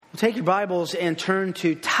Take your Bibles and turn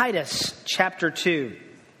to Titus chapter 2.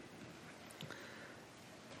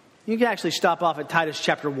 You can actually stop off at Titus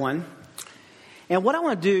chapter 1. And what I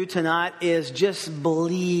want to do tonight is just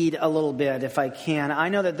bleed a little bit if I can. I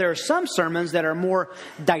know that there are some sermons that are more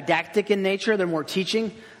didactic in nature, they're more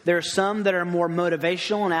teaching. There are some that are more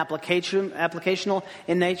motivational and applicational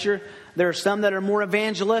in nature. There are some that are more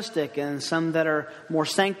evangelistic and some that are more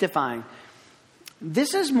sanctifying.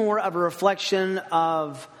 This is more of a reflection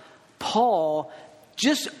of Paul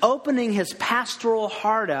just opening his pastoral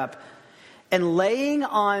heart up and laying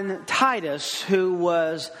on Titus, who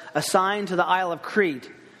was assigned to the Isle of Crete,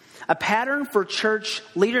 a pattern for church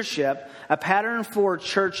leadership, a pattern for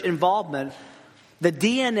church involvement, the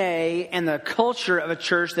DNA and the culture of a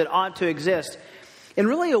church that ought to exist in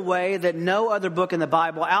really a way that no other book in the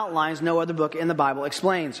Bible outlines, no other book in the Bible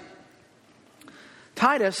explains.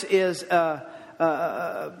 Titus is a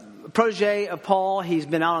protege of Paul. He's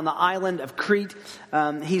been out on the island of Crete.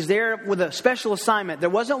 He's there with a special assignment. There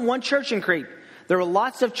wasn't one church in Crete. There were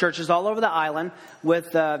lots of churches all over the island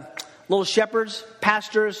with little shepherds,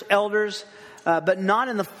 pastors, elders, but not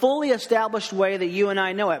in the fully established way that you and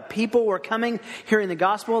I know it. People were coming, hearing the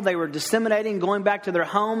gospel. They were disseminating, going back to their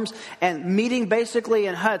homes and meeting basically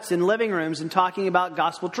in huts, in living rooms, and talking about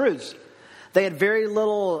gospel truths. They had very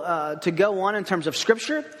little to go on in terms of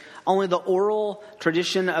scripture. Only the oral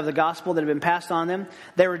tradition of the gospel that had been passed on them.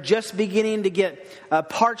 They were just beginning to get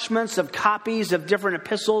parchments of copies of different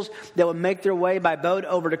epistles that would make their way by boat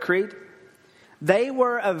over to Crete. They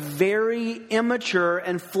were a very immature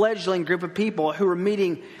and fledgling group of people who were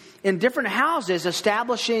meeting in different houses,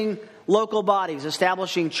 establishing local bodies,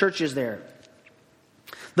 establishing churches there.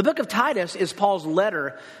 The book of Titus is Paul's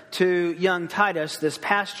letter to young Titus, this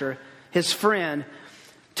pastor, his friend,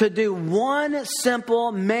 to do one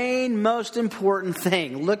simple, main, most important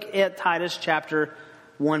thing. Look at Titus chapter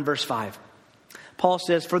 1, verse 5. Paul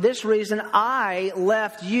says, "For this reason I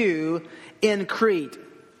left you in Crete."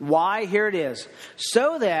 Why? Here it is.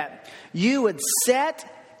 "So that you would set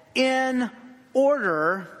in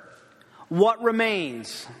order what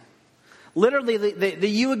remains." Literally, that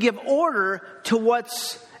you would give order to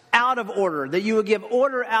what's out of order. That you would give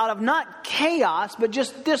order out of not chaos, but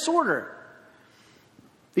just disorder.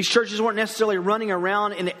 These churches weren't necessarily running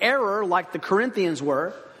around in error like the Corinthians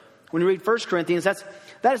were. When you read 1 Corinthians,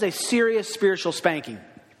 that is a serious spiritual spanking.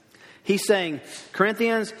 He's saying,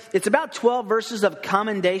 Corinthians, it's about 12 verses of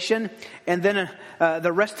commendation, and then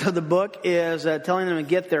the rest of the book is telling them to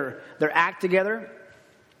get their act together.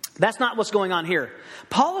 That's not what's going on here.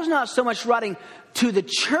 Paul is not so much writing to the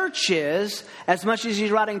churches as much as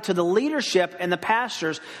he's writing to the leadership and the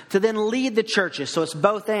pastors to then lead the churches. So it's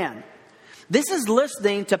both and. This is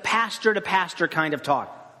listening to pastor kind of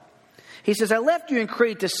talk. He says, "I left you in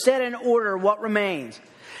Crete to set in order what remains."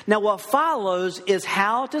 Now, what follows is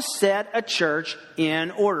how to set a church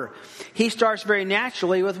in order. He starts very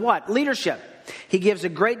naturally with what? Leadership. He gives a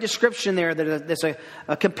great description there that's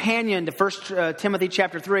a companion to 1 Timothy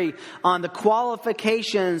chapter 3 on the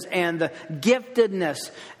qualifications and the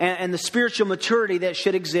giftedness and the spiritual maturity that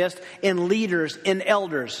should exist in leaders, in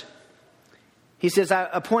elders. He says, "I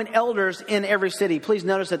appoint elders in every city." Please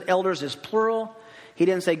notice that elders is plural. He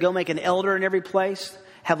didn't say go make an elder in every place.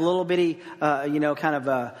 Have little bitty,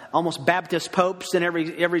 almost Baptist popes in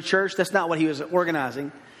every church. That's not what he was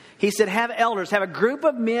organizing. He said, have elders, have a group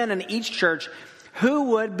of men in each church who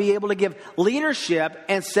would be able to give leadership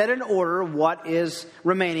and set in order what is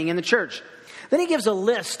remaining in the church. Then he gives a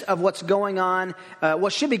list of what's going on,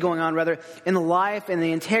 what should be going on, rather, in the life and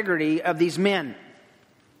the integrity of these men.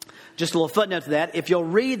 Just a little footnote to that. If you'll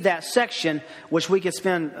read that section, which we could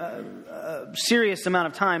spend a serious amount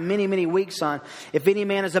of time, many, many weeks on. "If any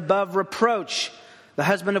man is above reproach, the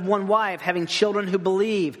husband of one wife, having children who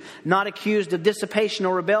believe, not accused of dissipation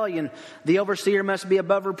or rebellion, the overseer must be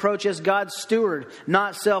above reproach as God's steward,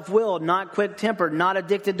 not self-willed, not quick-tempered, not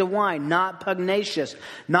addicted to wine, not pugnacious,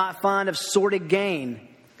 not fond of sordid gain."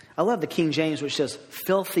 I love the King James, which says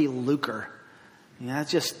filthy lucre. Yeah,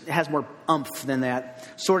 it has more umph than that.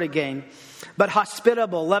 Sordid gain. "But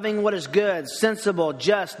hospitable, loving what is good, sensible,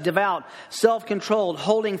 just, devout, self-controlled,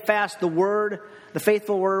 holding fast the word, the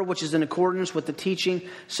faithful word, which is in accordance with the teaching,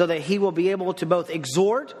 so that he will be able to both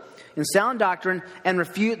exhort in sound doctrine and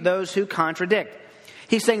refute those who contradict."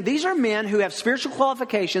 He's saying these are men who have spiritual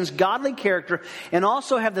qualifications, godly character, and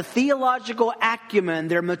also have the theological acumen.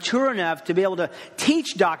 They're mature enough to be able to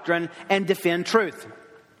teach doctrine and defend truth.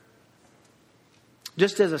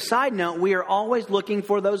 Just as a side note, we are always looking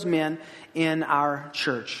for those men in our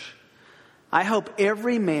church. I hope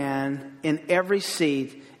every man in every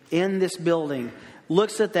seat in this building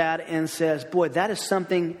looks at that and says, boy, that is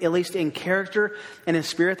something, at least in character and in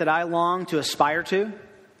spirit, that I long to aspire to.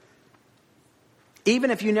 Even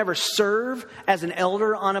if you never serve as an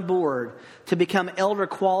elder on a board, to become elder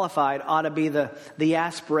qualified ought to be the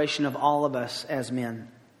aspiration of all of us as men.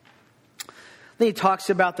 Then he talks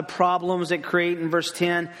about the problems that create in verse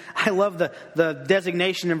 10. I love the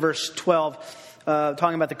designation in verse 12.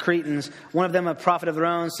 Talking about the Cretans. One of them, a prophet of their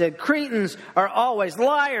own, said, Cretans are always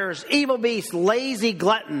liars, evil beasts, lazy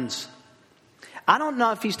gluttons. I don't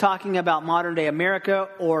know if he's talking about modern day America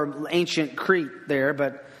or ancient Crete there,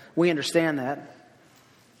 but we understand that.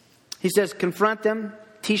 He says, confront them,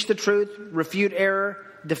 teach the truth, refute error,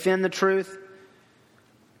 defend the truth.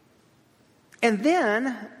 And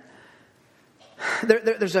then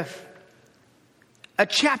there's a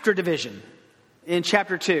chapter division in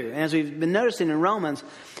chapter 2. And as we've been noticing in Romans,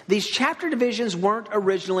 these chapter divisions weren't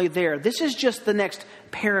originally there. This is just the next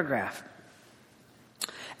paragraph.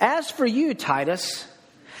 As for you, Titus,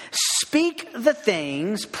 speak the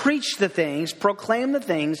things, preach the things, proclaim the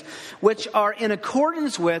things which are in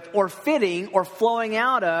accordance with or fitting or flowing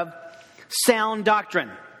out of sound doctrine.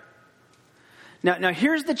 Now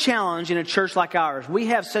here's the challenge in a church like ours. We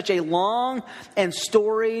have such a long and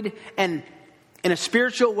storied and, in a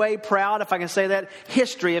spiritual way, proud, if I can say that,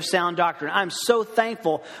 history of sound doctrine. I'm so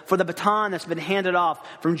thankful for the baton that's been handed off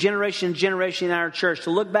from generation to generation in our church. To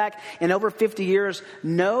look back in over 50 years,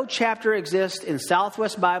 no chapter exists in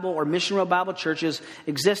Southwest Bible or Mission Road Bible Church's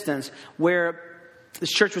existence where this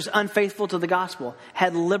church was unfaithful to the gospel,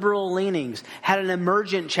 had liberal leanings, had an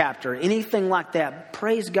emergent chapter, anything like that.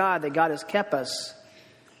 Praise God that God has kept us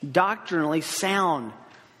doctrinally sound.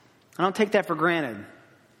 I don't take that for granted.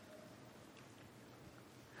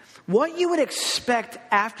 What you would expect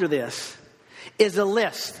after this is a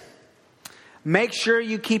list. Make sure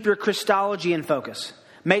you keep your Christology in focus.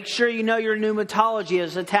 Make sure you know your pneumatology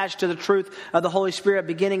is attached to the truth of the Holy Spirit,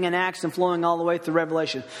 beginning in Acts and flowing all the way through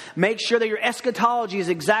Revelation. Make sure that your eschatology is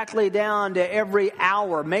exactly down to every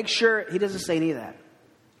hour. Make sure, he doesn't say any of that.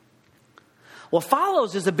 What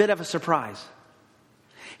follows is a bit of a surprise.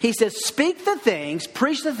 He says, speak the things,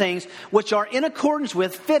 preach the things which are in accordance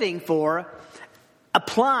with, fitting for,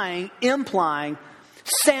 applying, implying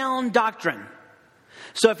sound doctrine.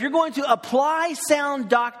 So if you're going to apply sound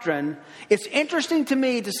doctrine, it's interesting to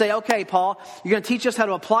me to say, okay, Paul, you're going to teach us how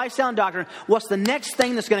to apply sound doctrine. What's the next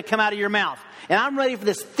thing that's going to come out of your mouth? And I'm ready for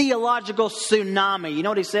this theological tsunami. You know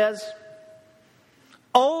what he says?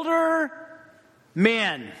 Older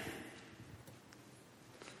men.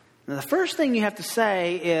 Now, the first thing you have to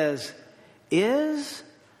say is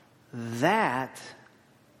that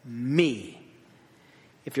me?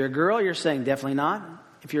 If you're a girl, you're saying definitely not.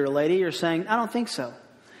 If you're a lady, you're saying, I don't think so.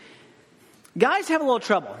 Guys have a little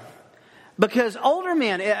trouble because older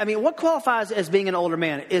men, I mean, what qualifies as being an older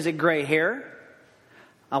man? Is it gray hair?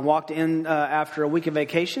 I walked in after a week of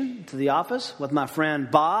vacation to the office with my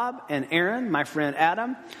friend Bob and Aaron, my friend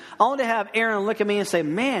Adam. I wanted to have Aaron look at me and say,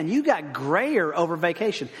 man, you got grayer over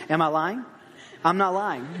vacation. Am I lying? I'm not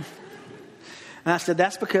lying. And I said,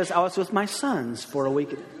 that's because I was with my sons for a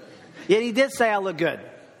week. Yet he did say I look good.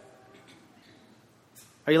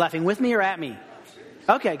 Are you laughing with me or at me?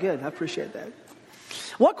 Okay, good. I appreciate that.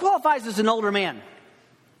 What qualifies as an older man?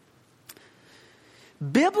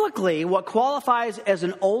 Biblically, what qualifies as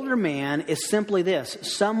an older man is simply this: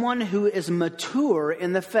 someone who is mature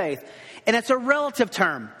in the faith. And it's a relative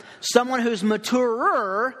term. Someone who's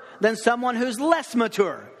maturer than someone who's less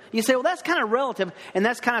mature. You say, well, that's kind of relative and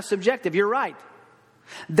that's kind of subjective. You're right.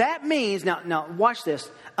 That means, now watch this.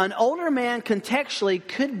 An older man contextually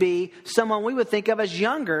could be someone we would think of as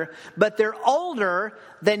younger, but they're older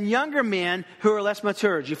than younger men who are less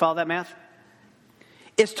mature. Did you follow that math?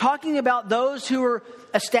 It's talking about those who are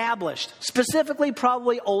established, specifically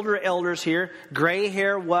probably older elders here. Gray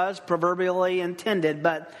hair was proverbially intended,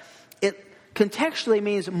 but it contextually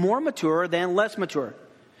means more mature than less mature.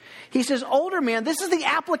 He says, older men, this is the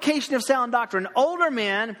application of sound doctrine. Older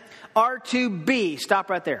men are to be. Stop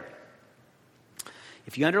right there.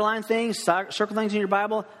 If you underline things, circle things in your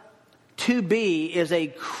Bible, to be is a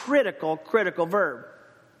critical verb.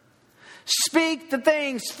 Speak the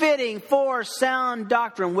things fitting for sound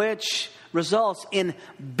doctrine, which results in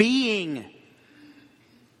being.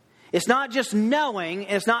 It's not just knowing,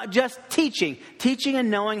 it's not just teaching. Teaching and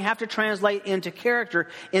knowing have to translate into character,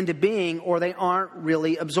 into being, or they aren't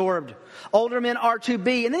really absorbed. Older men are to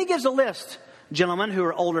be. And then he gives a list, gentlemen who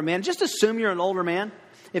are older men. Just assume you're an older man.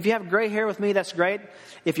 If you have gray hair with me, that's great.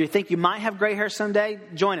 If you think you might have gray hair someday,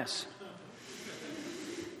 join us.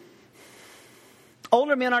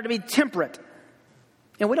 Older men are to be temperate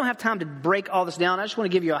And we don't have time to break all this down. I just want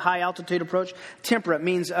to give you a high altitude approach. Temperate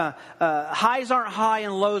means highs aren't high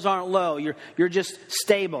and lows aren't low. You're just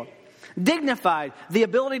stable. Dignified, the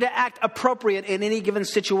ability to act appropriate in any given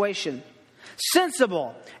situation.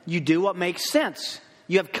 Sensible, you do what makes sense.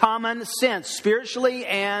 You have common sense, spiritually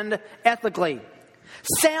and ethically.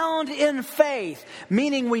 Sound in faith,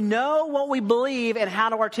 meaning we know what we believe and how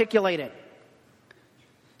to articulate it.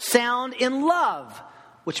 Sound in love,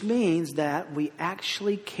 which means that we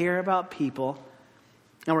actually care about people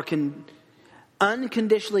and we're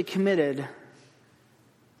unconditionally committed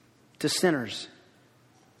to sinners.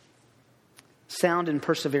 Sound in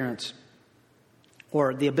perseverance,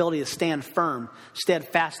 or the ability to stand firm,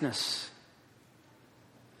 steadfastness.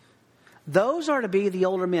 Those are to be the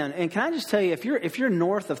older men. And can I just tell you, if you're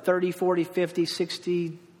north of 30, 40, 50,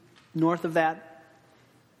 60, north of that,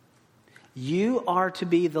 you are to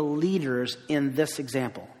be the leaders in this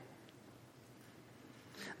example.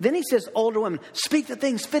 Then he says, older women, speak the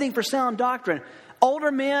things fitting for sound doctrine.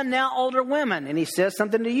 Older men, now older women. And he says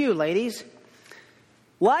something to you, ladies.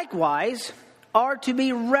 Likewise, are to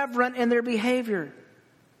be reverent in their behavior.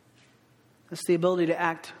 That's the ability to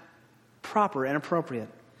act proper and appropriate.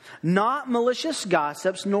 Not malicious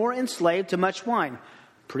gossips, nor enslaved to much wine.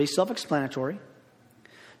 Pretty self-explanatory.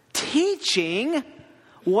 Teaching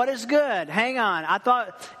what is good. Hang on. I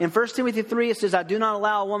thought in 1 Timothy 3 it says, I do not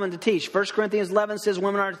allow a woman to teach. 1 Corinthians 11 says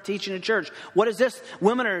women are to teach in the church. What is this?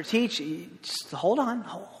 Women are to teach. Just hold on.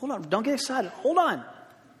 Don't get excited. Hold on.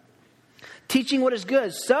 Teaching what is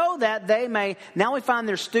good so that they may, now we find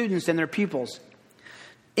their students and their pupils.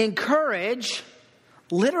 Encourage,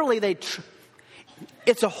 literally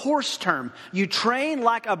it's a horse term. You train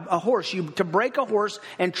like a horse. To break a horse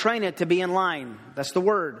and train it to be in line. That's the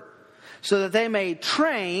word. So that they may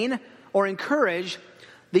train or encourage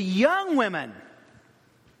the young women.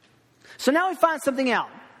 So now we find something out.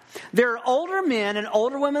 There are older men and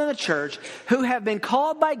older women in the church who have been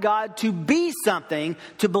called by God to be something,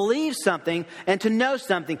 to believe something, and to know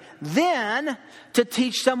something. Then to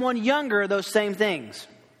teach someone younger those same things.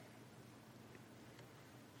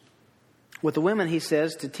 With the women, he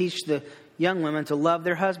says, to teach the young women to love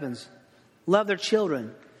their husbands, love their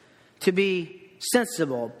children, to be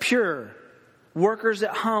sensible, pure, workers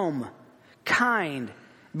at home, kind,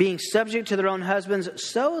 being subject to their own husbands,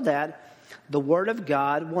 so that the word of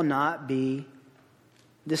God will not be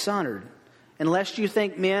dishonored. Unless you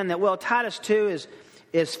think, men, that, well, Titus 2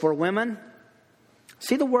 is for women.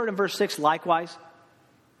 See the word in verse 6, likewise?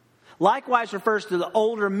 Likewise refers to the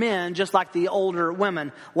older men, just like the older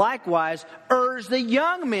women. Likewise, urge the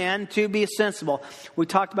young men to be sensible. We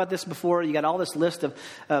talked about this before. You got all this list of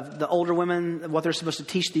the older women, what they're supposed to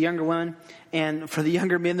teach the younger women. And for the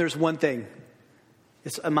younger men, there's one thing.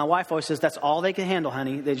 My wife always says, that's all they can handle,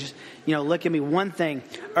 honey. They just, look at me, one thing.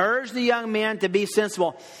 Urge the young men to be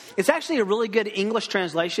sensible. It's actually a really good English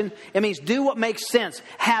translation. It means do what makes sense.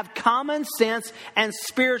 Have common sense and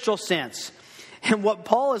spiritual sense. And what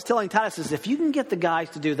Paul is telling Titus is, if you can get the guys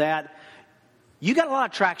to do that, you got a lot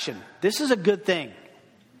of traction. This is a good thing.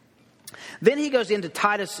 Then he goes into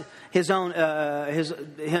Titus himself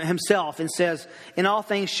and says, in all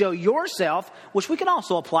things show yourself, which we can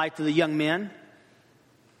also apply to the young men,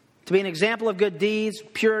 to be an example of good deeds,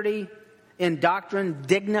 purity in doctrine,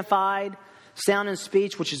 dignified, sound in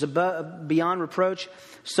speech, which is beyond reproach,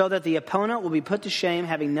 so that the opponent will be put to shame,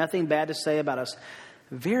 having nothing bad to say about us.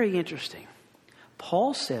 Very interesting.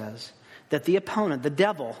 Paul says that the opponent, the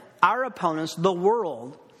devil, our opponents, the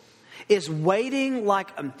world, is waiting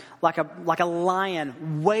like a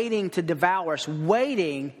lion, waiting to devour us,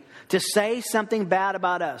 waiting to say something bad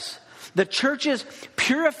about us. The church's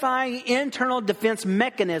purifying internal defense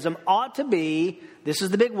mechanism ought to be, this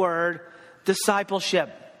is the big word,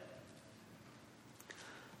 discipleship.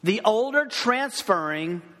 The older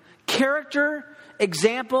transferring character,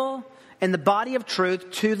 example, and the body of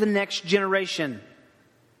truth to the next generation.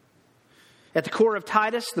 At the core of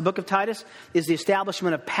Titus, the book of Titus, is the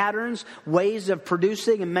establishment of patterns, ways of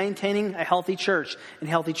producing and maintaining a healthy church and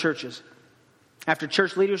healthy churches. After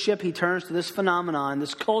church leadership, he turns to this phenomenon,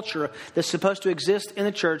 this culture that's supposed to exist in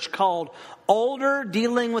the church called older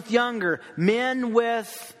dealing with younger, men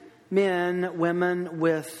with men, women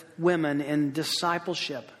with women in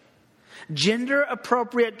discipleship.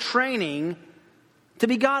 Gender-appropriate training to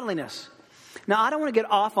be godliness. Now, I don't want to get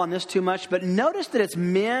off on this too much, but notice that it's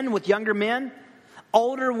men with younger men.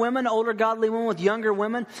 older women, older godly women with younger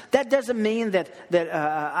women. That doesn't mean that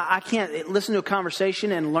I can't listen to a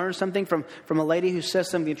conversation and learn something from a lady who says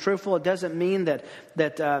something truthful. It doesn't mean that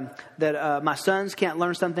my sons can't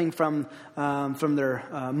learn something from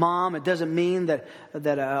their mom. It doesn't mean that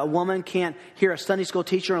a woman can't hear a Sunday school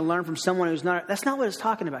teacher and learn from someone who's not. That's not what it's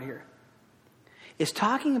talking about here. It's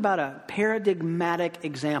talking about a paradigmatic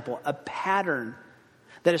example, a pattern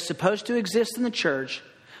that is supposed to exist in the church,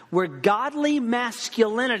 where godly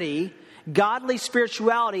masculinity, godly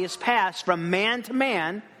spirituality is passed from man to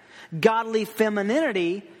man, godly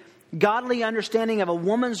femininity, godly understanding of a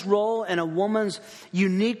woman's role and a woman's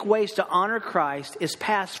unique ways to honor Christ is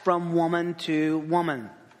passed from woman to woman.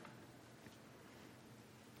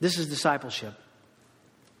 This is discipleship.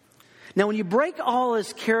 Now, when you break all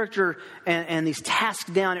this character and these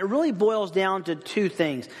tasks down, it really boils down to two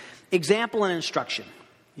things: example and instruction.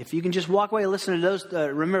 If you can just walk away and listen to those,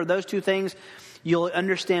 remember those two things, you'll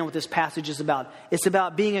understand what this passage is about. It's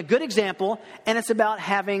about being a good example, and it's about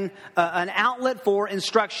having an outlet for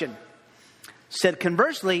instruction. Said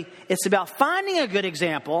conversely, it's about finding a good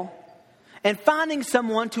example and finding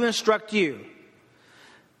someone to instruct you.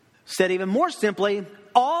 Said even more simply,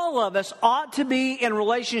 all of us ought to be in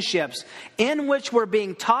relationships in which we're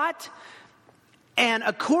being taught, and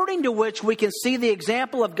according to which we can see the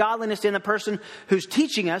example of godliness in the person who's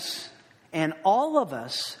teaching us. And all of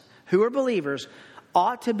us who are believers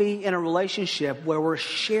ought to be in a relationship where we're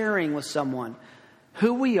sharing with someone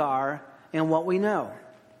who we are and what we know.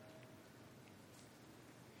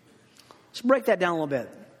 Let's break that down a little bit.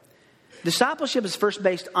 Discipleship is first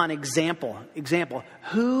based on example. Example.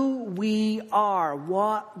 Who we are,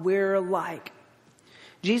 what we're like.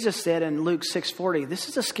 Jesus said in Luke 6:40, this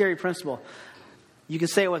is a scary principle. You can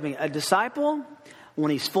say it with me. A disciple,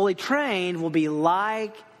 when he's fully trained, will be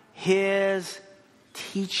like his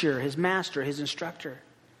teacher, his master, his instructor.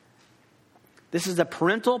 This is a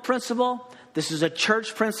parental principle. This is a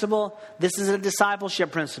church principle. This is a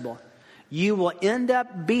discipleship principle. You will end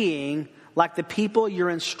up being like the people you're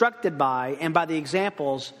instructed by and by the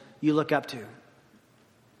examples you look up to.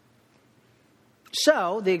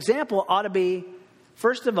 So, the example ought to be,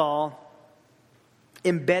 first of all,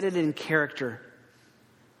 embedded in character.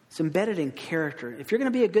 It's embedded in character. If you're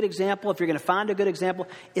going to be a good example, if you're going to find a good example,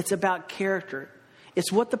 it's about character.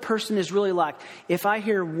 It's what the person is really like. If I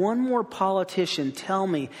hear one more politician tell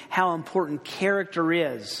me how important character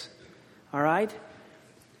is, all right?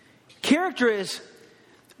 Character is,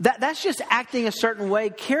 that's just acting a certain way.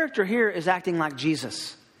 Character here is acting like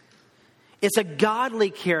Jesus. It's a godly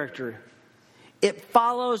character. It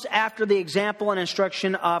follows after the example and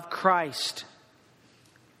instruction of Christ.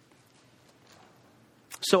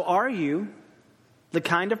 So are you the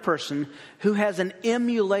kind of person who has an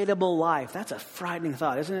emulatable life? That's a frightening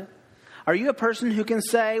thought, isn't it? Are you a person who can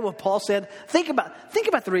say, well, Paul said, think about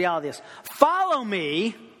the reality of this. Follow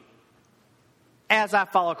me as I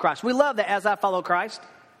follow Christ. We love that, as I follow Christ.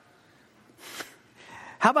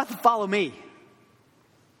 How about the follow me?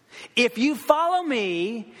 If you follow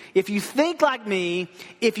me, if you think like me,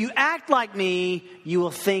 if you act like me, you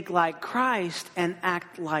will think like Christ and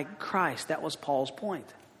act like Christ. That was Paul's point.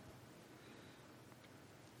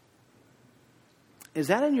 Is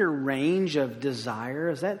that in your range of desire?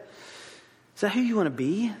 Is that who you want to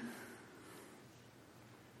be?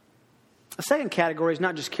 A second category is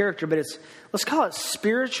not just character, but let's call it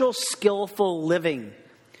spiritual skillful living.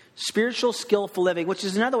 Spiritual skillful living, which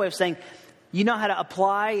is another way of saying you know how to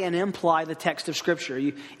apply and imply the text of Scripture.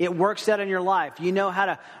 It works out in your life. You know how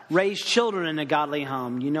to raise children in a godly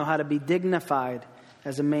home. You know how to be dignified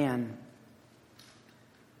as a man.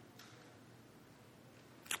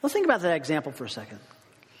 Let's think about that example for a second.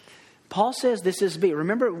 Paul says this is to be.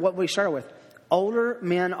 Remember what we started with. Older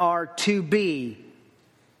men are to be.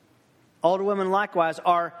 Older women likewise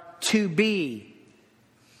are to be.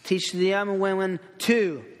 Teach the young women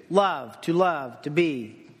to love, to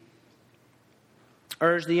be.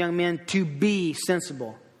 Urge the young men to be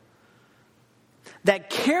sensible. That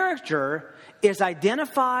character is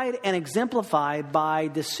identified and exemplified by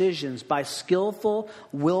decisions, by skillful,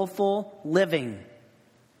 willful living.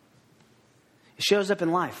 It shows up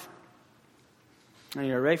in life. Are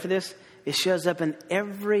you ready for this? It shows up in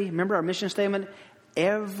remember our mission statement?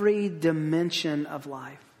 Every dimension of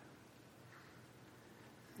life.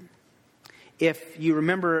 If you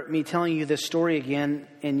remember me telling you this story again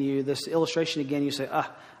and this illustration again, you say,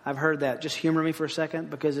 I've heard that. Just humor me for a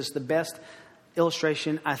second, because it's the best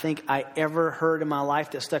illustration I think I ever heard in my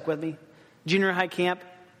life that stuck with me. Junior high camp,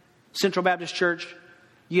 Central Baptist Church,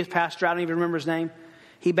 youth pastor, I don't even remember his name.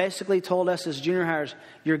 He basically told us as junior hires,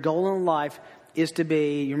 your goal in life is to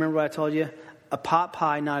be, you remember what I told you? a pot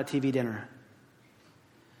pie, not a TV dinner.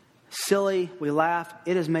 Silly, we laugh.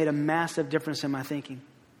 It has made a massive difference in my thinking.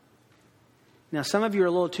 Now, some of you are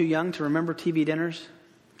a little too young to remember TV dinners.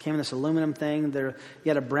 Came in this aluminum thing. You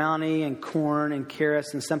had a brownie and corn and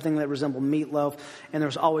carrots and something that resembled meatloaf. And there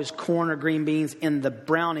was always corn or green beans in the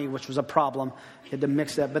brownie, which was a problem. You had to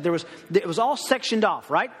mix that. But it was all sectioned off,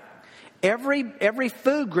 right? Every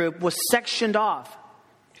food group was sectioned off.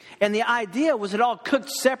 And the idea was it all cooked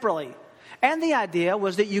separately. And the idea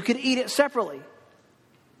was that you could eat it separately.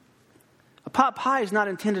 A pot pie is not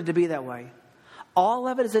intended to be that way. All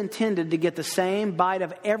of it is intended to get the same bite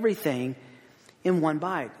of everything in one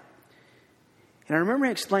bite. And I remember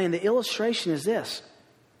explaining the illustration is this.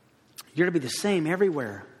 You're to be the same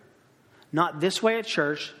everywhere. Not this way at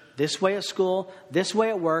church, this way at school, this way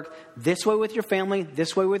at work, this way with your family,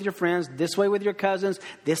 this way with your friends, this way with your cousins,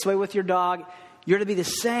 this way with your dog. You're to be the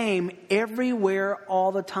same everywhere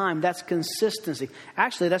all the time. That's consistency.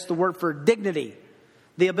 Actually, that's the word for dignity.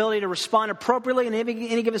 The ability to respond appropriately in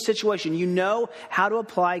any given situation. You know how to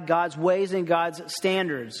apply God's ways and God's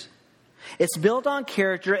standards. It's built on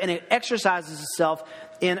character and it exercises itself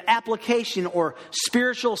in application or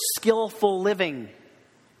spiritual, skillful living.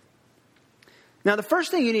 Now, the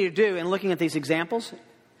first thing you need to do in looking at these examples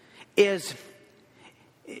is,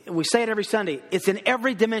 we say it every Sunday, it's in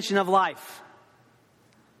every dimension of life.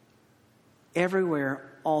 Everywhere,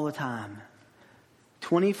 all the time.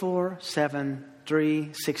 24/7,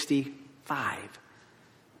 365.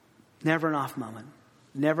 Never an off moment.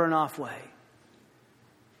 Never an off way.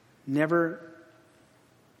 Never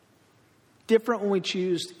different when we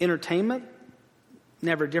choose entertainment.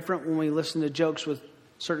 Never different when we listen to jokes with a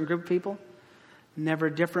certain group of people. Never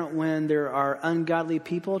different when there are ungodly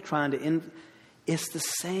people trying to... It's the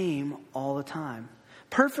same all the time.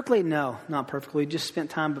 Perfectly? No, not perfectly. We just spent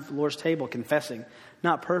time at the Lord's table confessing.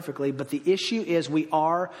 Not perfectly, but the issue is we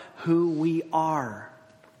are who we are.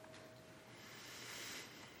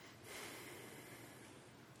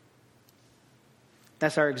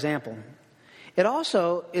 That's our example. It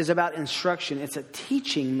also is about instruction. It's a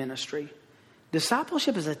teaching ministry.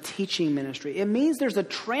 Discipleship is a teaching ministry. It means there's a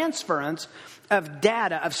transference of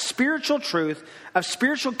data, of spiritual truth, of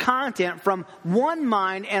spiritual content from one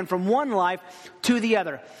mind and from one life to the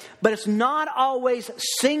other. But it's not always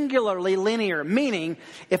singularly linear. Meaning,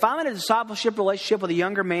 if I'm in a discipleship relationship with a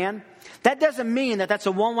younger man, that doesn't mean that that's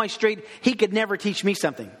a one-way street. He could never teach me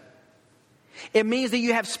something. It means that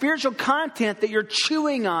you have spiritual content that you're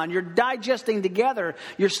chewing on, you're digesting together,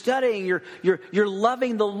 you're studying, you're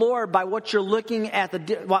loving the Lord by what you're looking at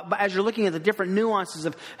as you're looking at the different nuances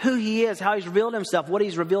of who He is, how He's revealed Himself, what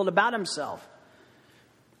He's revealed about Himself.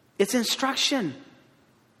 It's instruction.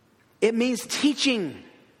 It means teaching.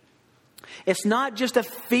 It's not just a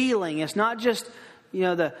feeling. It's not just,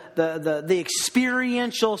 the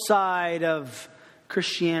experiential side of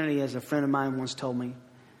Christianity, as a friend of mine once told me.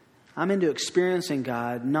 I'm into experiencing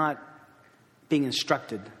God, not being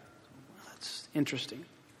instructed. That's interesting.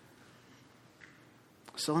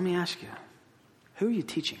 So let me ask you, who are you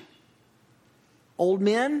teaching? Old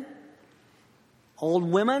men? Old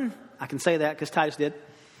women? I can say that because Titus did.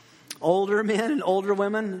 Older men and older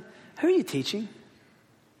women? Who are you teaching?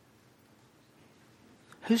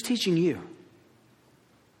 Who's teaching you?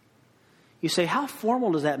 You say, how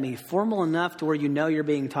formal does that mean? Formal enough to where you know you're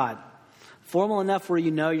being taught. Formal enough where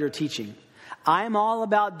you know you're teaching. I'm all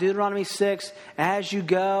about Deuteronomy 6. As you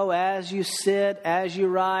go, as you sit, as you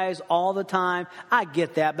rise, all the time. I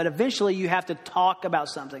get that. But eventually you have to talk about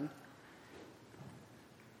something.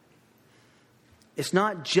 It's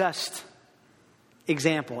not just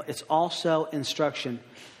example. It's also instruction.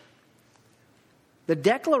 The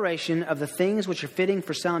declaration of the things which are fitting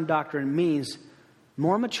for sound doctrine means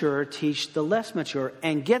more mature teach the less mature.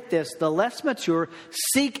 And get this, the less mature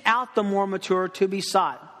seek out the more mature to be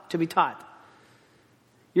taught.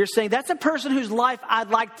 You're saying, that's a person whose life I'd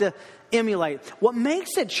like to emulate. What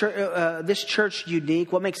makes this church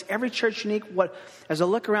unique, what makes every church unique, as I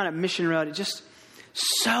look around at Mission Road, it's just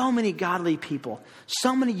so many godly people,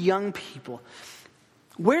 so many young people.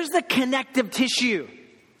 Where's the connective tissue?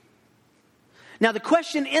 Now the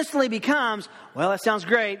question instantly becomes, well, that sounds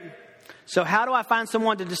great. So how do I find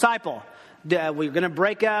someone to disciple? We're going to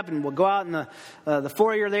break up and we'll go out in the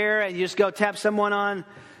foyer there and you just go tap someone on.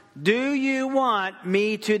 Do you want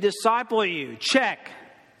me to disciple you? Check.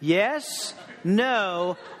 Yes,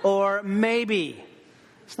 no, or maybe.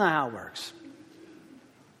 It's not how it works.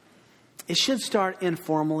 It should start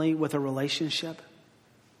informally with a relationship.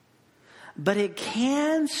 But it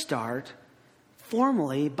can start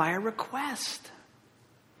formally by a request.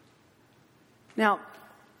 Now,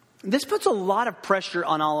 this puts a lot of pressure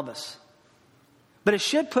on all of us. But it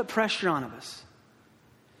should put pressure on us.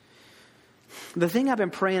 The thing I've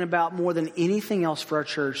been praying about more than anything else for our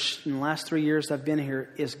church in the last 3 years I've been here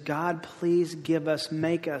is, God, please give us,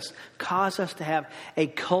 make us, cause us to have a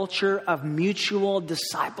culture of mutual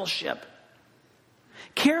discipleship.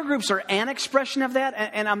 Care groups are an expression of that,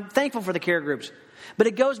 and I'm thankful for the care groups. But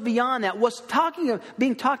it goes beyond that. What's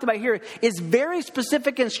being talked about here is very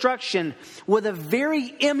specific instruction with a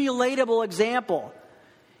very emulatable example.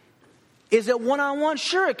 Is it one-on-one?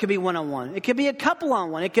 Sure, it could be one-on-one. It could be a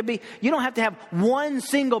couple-on-one. It could be, you don't have to have one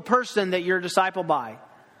single person that you're discipled by.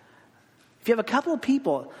 If you have a couple of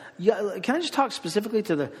people, can I just talk specifically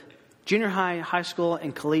to the junior high, high school,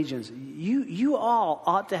 and collegians? You all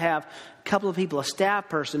ought to have a couple of people, a staff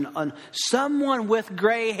person, someone with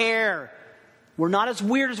gray hair. We're not as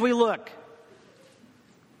weird as we look,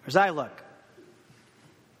 or as I look.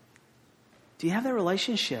 Do you have that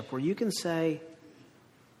relationship where you can say,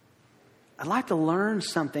 I'd like to learn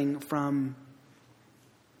something from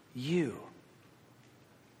you?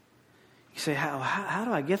 You say, how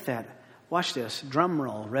do I get that? Watch this. Drum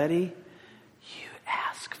roll. Ready? You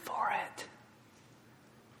ask for it.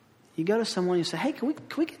 You go to someone and you say, hey, can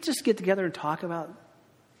we just get together and talk about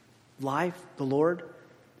life, the Lord?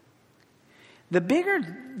 The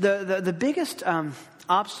biggest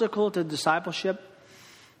obstacle to discipleship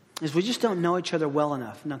is we just don't know each other well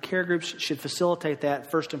enough. Now, care groups should facilitate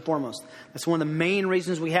that first and foremost. That's one of the main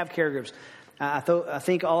reasons we have care groups. I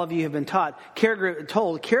think all of you have been care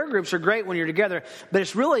groups are great when you're together, but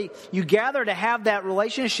it's really, you gather to have that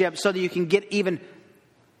relationship so that you can get even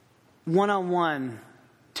one-on-one,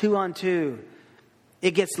 two-on-two.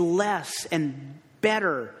 It gets less and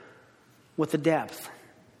better with the depth.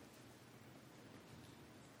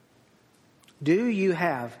 Do you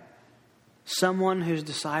have someone who's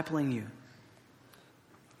discipling you?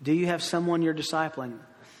 Do you have someone you're discipling?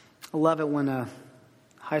 I love it when a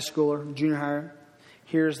high schooler, junior higher,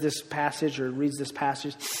 hears this passage or reads this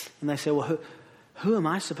passage and they say, well, who am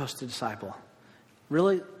I supposed to disciple?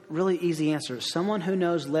 Really, really easy answer. Someone who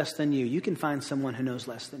knows less than you. You can find someone who knows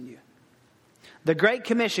less than you. The Great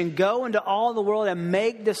Commission, go into all the world and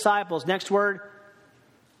make disciples. Next word,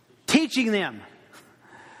 teaching them.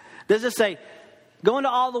 Does it say, go into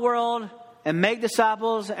all the world and make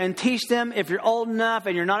disciples and teach them if you're old enough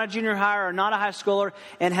and you're not a junior high or not a high schooler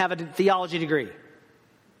and have a theology degree?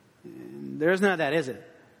 There's none of that, is it?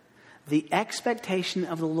 The expectation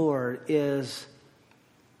of the Lord is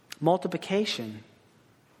multiplication.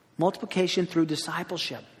 Multiplication through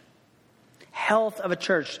discipleship. Health of a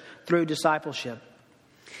church through discipleship.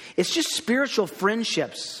 It's just spiritual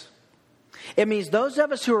friendships. It means those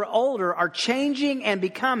of us who are older are changing and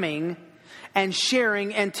becoming and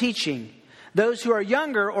sharing and teaching. Those who are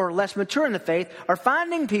younger or less mature in the faith are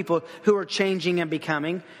finding people who are changing and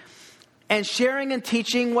becoming and sharing and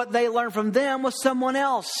teaching what they learn from them with someone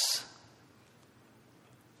else.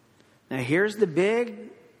 Now here's the big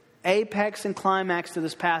apex and climax to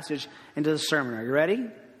this passage and to the sermon. Are you ready?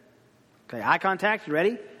 Okay, eye contact. You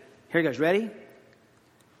ready? Here it goes. Ready?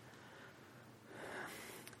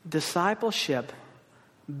 Discipleship,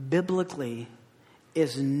 biblically,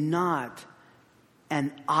 is not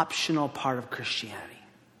an optional part of Christianity.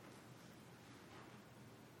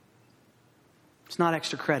 It's not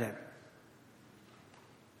extra credit.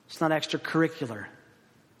 It's not extracurricular.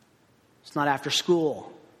 It's not after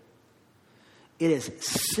school. It is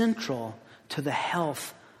central to the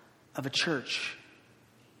health of a church.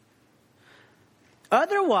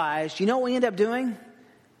 Otherwise, you know what we end up doing?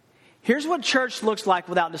 Here's what church looks like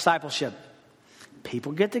without discipleship.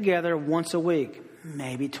 People get together once a week,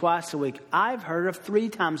 maybe twice a week. I've heard of 3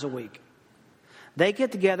 times a week. They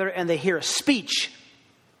get together and they hear a speech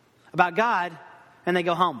about God and they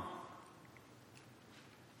go home.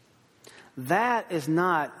 That is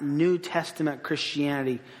not New Testament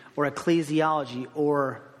Christianity or ecclesiology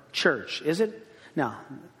or church, is it? No,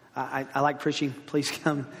 I like preaching. Please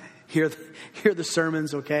come hear the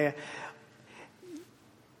sermons, okay?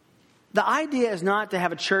 The idea is not to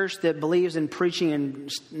have a church that believes in preaching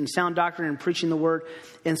and sound doctrine and preaching the word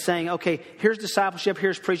and saying, okay, here's discipleship,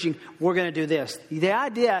 here's preaching, we're going to do this. The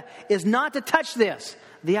idea is not to touch this.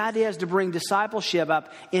 The idea is to bring discipleship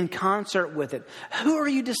up in concert with it. Who are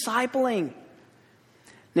you discipling?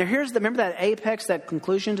 Now remember that apex, that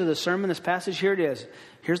conclusion to the sermon, this passage? Here it is.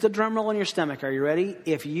 Here's the drum roll in your stomach. Are you ready?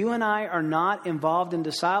 If you and I are not involved in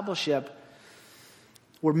discipleship,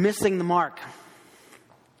 we're missing the mark.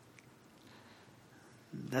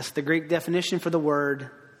 That's the Greek definition for the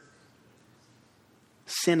word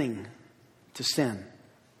sinning, to sin.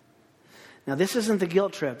 Now, this isn't the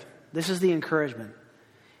guilt trip. This is the encouragement.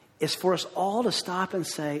 is for us all to stop and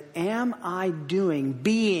say, am I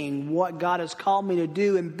being what God has called me to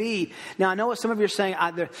do and be? Now, I know what some of you are saying.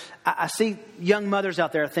 I see young mothers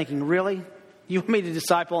out there thinking, really? You want me to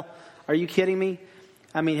disciple? Are you kidding me?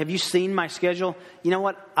 I mean, have you seen my schedule? You know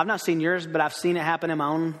what? I've not seen yours, but I've seen it happen in my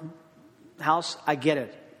own house. I get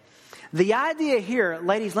it. The idea here,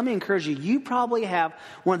 ladies, let me encourage you. You probably have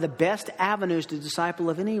one of the best avenues to disciple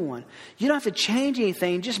of anyone. You don't have to change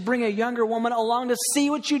anything. Just bring a younger woman along to see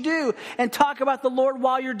what you do and talk about the Lord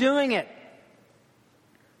while you're doing it.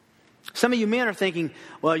 Some of you men are thinking,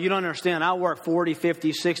 well, you don't understand. I work 40,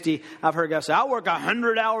 50, 60. I've heard guys say, I work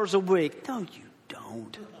 100 hours a week. No, you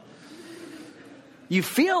don't. You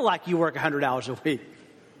feel like you work 100 hours a week.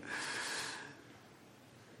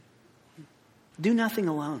 Do nothing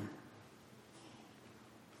alone.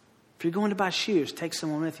 If you're going to buy shoes, take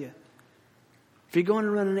someone with you. If you're going to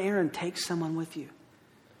run an errand, take someone with you.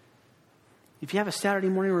 If you have a Saturday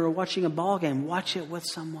morning where you're watching a ball game, watch it with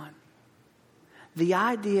someone. The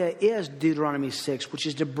idea is Deuteronomy 6, which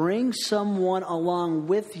is to bring someone along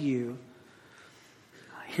with you.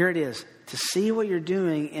 Here it is, to see what you're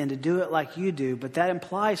doing and to do it like you do. But that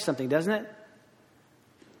implies something, doesn't it?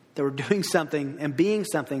 That we're doing something and being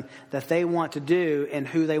something that they want to do and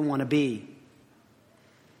who they want to be.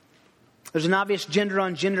 There's an obvious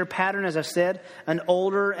gender-on-gender pattern, as I said, an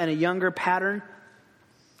older and a younger pattern.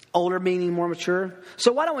 Older meaning more mature.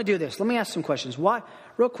 So why don't we do this? Let me ask some questions. Why,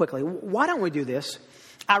 real quickly, why don't we do this?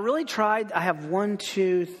 I really tried. I have 1,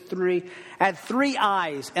 2, 3. I had 3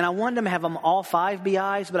 eyes, and I wanted them to have them all 5 be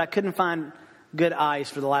eyes, but I couldn't find good eyes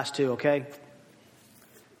for the last 2, okay?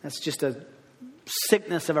 That's just a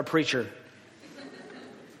sickness of a preacher.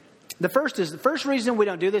 The first reason we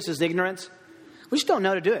don't do this is ignorance. We just don't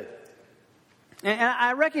know to do it. And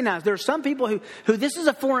I recognize there are some people who this is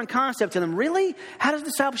a foreign concept to them. Really? How does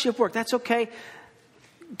discipleship work? That's okay.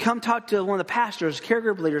 Come talk to one of the pastors, care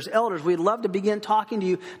group leaders, elders. We'd love to begin talking to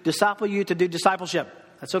you, disciple you to do discipleship.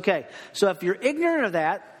 That's okay. So if you're ignorant of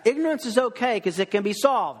that, ignorance is okay because it can be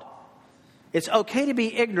solved. It's okay to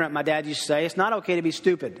be ignorant, my dad used to say. It's not okay to be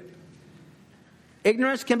stupid.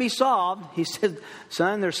 Ignorance can be solved. He said,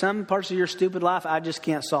 son, there's some parts of your stupid life I just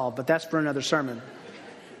can't solve, but that's for another sermon.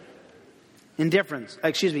 Ignorance.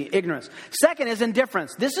 Second is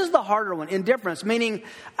indifference. This is the harder one. Indifference, meaning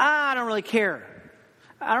I don't really care.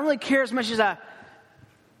 I don't really care as much as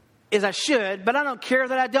I should, but I don't care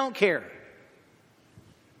that I don't care.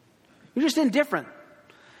 You're just indifferent.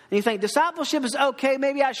 And you think discipleship is okay.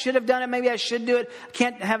 Maybe I should have done it. Maybe I should do it.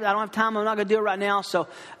 I don't have time. I'm not going to do it right now. So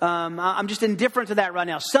I'm just indifferent to that right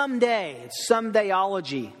now. Someday. It's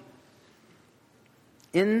somedayology.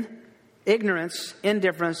 Ignorance,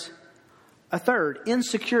 indifference. A third,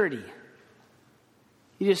 insecurity.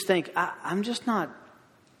 You just think, I'm just not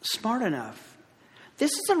smart enough.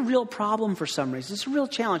 This is a real problem for some reason. It's a real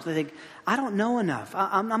challenge. They think, I don't know enough.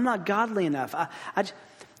 I'm not godly enough.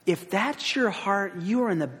 If that's your heart, you are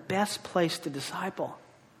in the best place to disciple.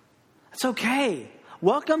 It's okay.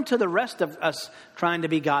 Welcome to the rest of us trying to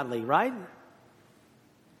be godly, right?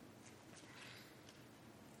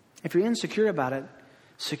 If you're insecure about it,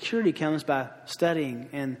 security comes by studying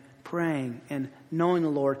and praying and knowing the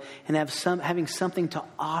Lord and having something to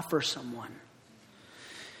offer someone.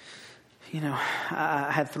 You know, I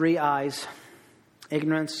had 3 eyes: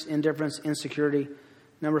 ignorance, indifference, insecurity.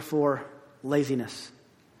 Number 4, laziness.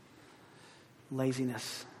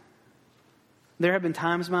 Laziness. There have been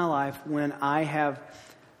times in my life when I have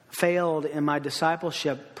failed in my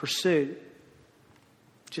discipleship pursuit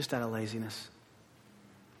just out of laziness.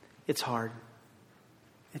 It's hard.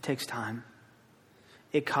 It takes time.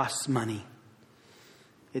 It costs money.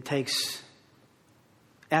 It takes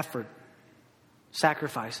effort,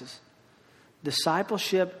 sacrifices.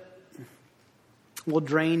 Discipleship will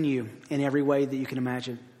drain you in every way that you can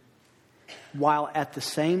imagine, while at the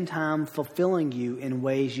same time fulfilling you in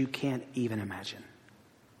ways you can't even imagine.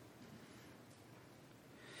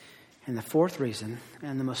 And the 4th reason,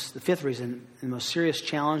 and the 5th reason, and the most serious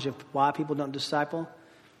challenge of why people don't disciple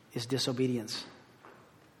is disobedience.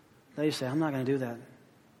 They say, I'm not going to do that.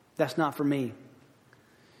 That's not for me.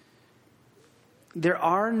 There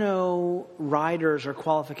are no riders or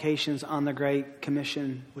qualifications on the Great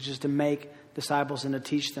Commission, which is to make disciples and to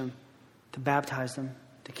teach them, to baptize them,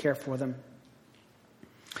 to care for them.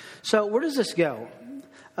 So where does this go?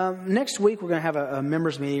 Next week, we're going to have a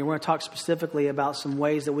members meeting. We're going to talk specifically about some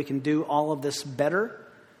ways that we can do all of this better.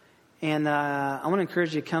 And I want to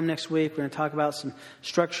encourage you to come next week. We're going to talk about some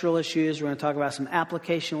structural issues. We're going to talk about some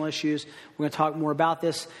applicational issues. We're going to talk more about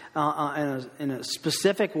this in a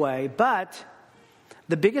specific way. But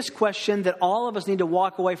the biggest question that all of us need to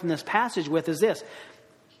walk away from this passage with is this.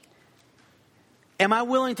 Am I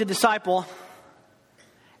willing to disciple?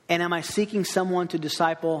 And am I seeking someone to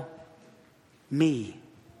disciple me?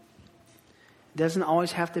 It doesn't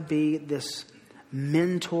always have to be this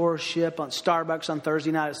mentorship on Starbucks on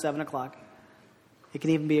Thursday night at 7 o'clock. It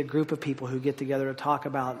can even be a group of people who get together to talk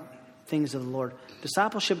about things of the Lord.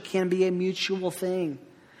 Discipleship can be a mutual thing,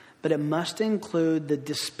 but it must include the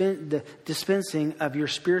dispensing of your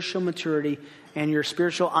spiritual maturity and your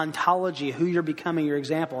spiritual ontology, who you're becoming, your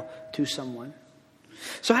example, to someone.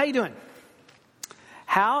 So how are you doing?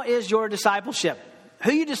 How is your discipleship? Who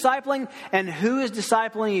are you discipling and who is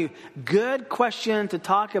discipling you? Good question to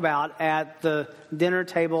talk about at the dinner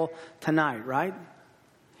table tonight, right?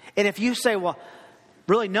 And if you say, well,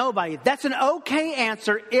 really nobody, that's an okay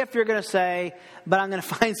answer if you're going to say, but I'm going to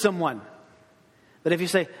find someone. But if you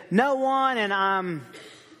say, no one, and I'm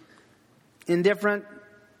indifferent,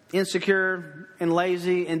 insecure, and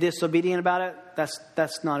lazy, and disobedient about it,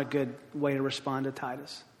 that's not a good way to respond to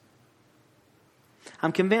Titus.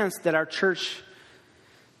 I'm convinced that our church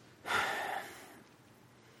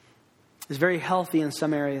is very healthy in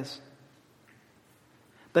some areas.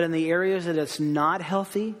 But in the areas that it's not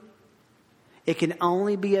healthy, it can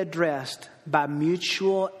only be addressed by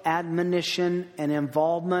mutual admonition and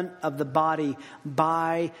involvement of the body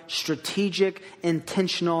by strategic,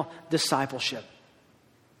 intentional discipleship.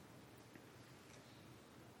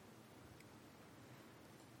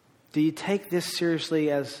 Do you take this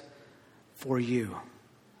seriously as for you?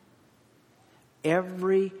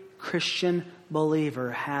 Every Christian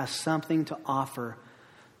believer has something to offer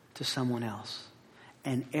to someone else.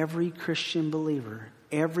 And every Christian believer,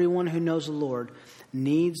 everyone who knows the Lord,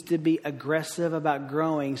 needs to be aggressive about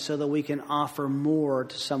growing so that we can offer more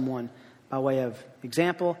to someone by way of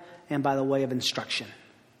example and by the way of instruction.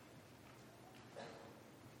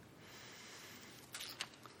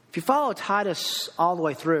 If you follow Titus all the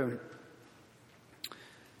way through,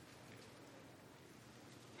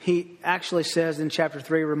 he actually says in chapter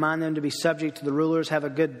 3, remind them to be subject to the rulers, have a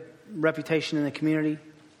good reputation in the community.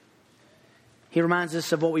 He reminds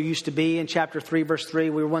us of what we used to be in chapter 3, verse 3.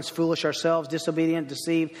 We were once foolish ourselves, disobedient,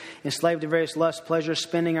 deceived, enslaved to various lusts, pleasures,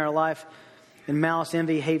 spending our life in malice,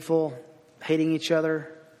 envy, hateful, hating each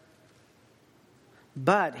other.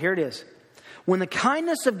 But, here it is. When the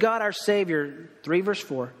kindness of God our Savior, 3 verse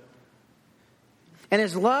 4, and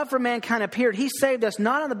His love for mankind appeared, He saved us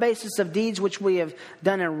not on the basis of deeds which we have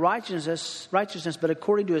done in righteousness, but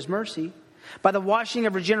according to His mercy, by the washing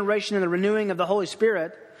of regeneration and the renewing of the Holy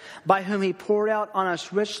Spirit, by whom He poured out on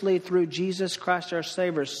us richly through Jesus Christ our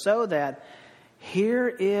Savior, so that, here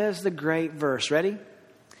is the great verse, ready?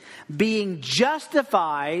 Being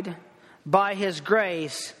justified by His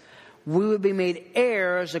grace, we would be made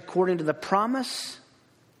heirs according to the promise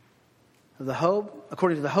of the hope,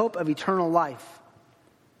 according to the hope of eternal life.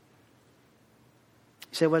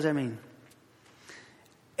 You say, what does that mean?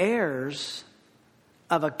 Heirs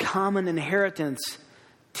of a common inheritance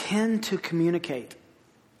tend to communicate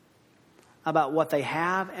about what they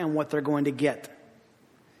have and what they're going to get.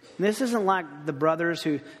 And this isn't like the brothers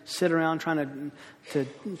who sit around trying to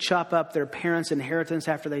chop up their parents' inheritance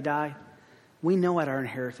after they die. We know what our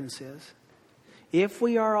inheritance is. If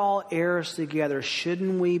we are all heirs together,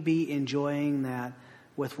 shouldn't we be enjoying that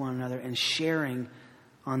with one another and sharing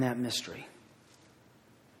on that mystery?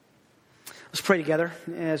 Let's pray together.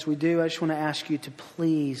 As we do, I just want to ask you to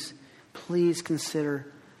please consider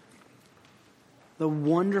the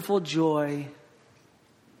wonderful joy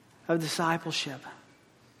of discipleship.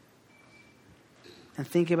 And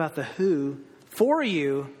think about the who for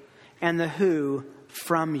you and the who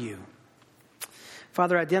from you.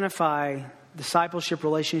 Father, identify discipleship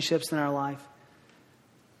relationships in our life.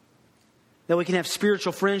 That we can have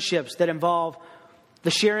spiritual friendships that involve the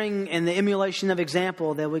sharing and the emulation of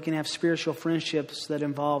example, that we can have spiritual friendships that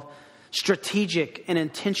involve strategic and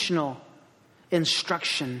intentional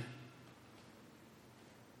instruction.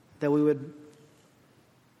 That we would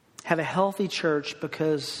have a healthy church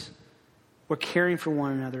because we're caring for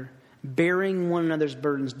one another, bearing one another's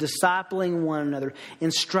burdens, discipling one another,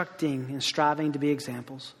 instructing and striving to be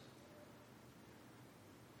examples.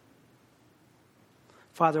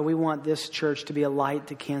 Father, we want this church to be a light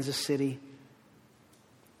to Kansas City.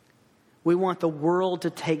 We want the world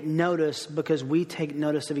to take notice because we take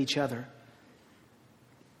notice of each other.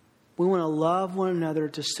 We want to love one another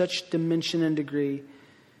to such dimension and degree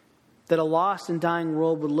that a lost and dying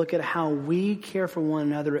world would look at how we care for one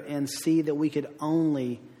another and see that we could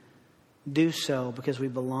only do so because we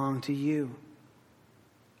belong to you.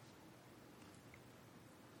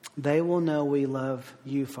 They will know we love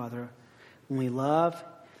you, Father, when we love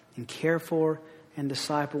and care for and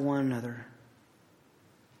disciple one another.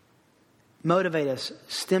 Motivate us,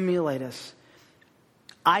 stimulate us.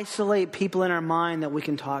 Isolate people in our mind that we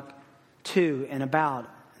can talk to and about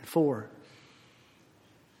and for.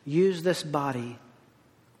 Use this body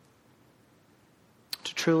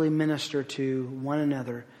to truly minister to one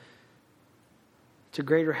another, to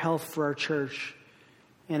greater health for our church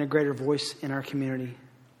and a greater voice in our community.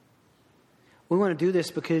 We want to do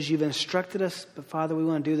this because you've instructed us, but Father, we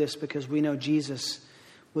want to do this because we know Jesus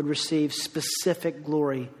would receive specific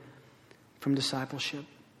glory from discipleship.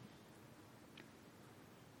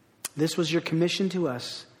 This was your commission to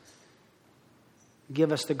us.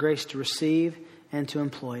 Give us the grace to receive and to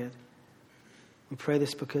employ it. We pray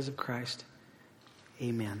this because of Christ.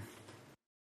 Amen.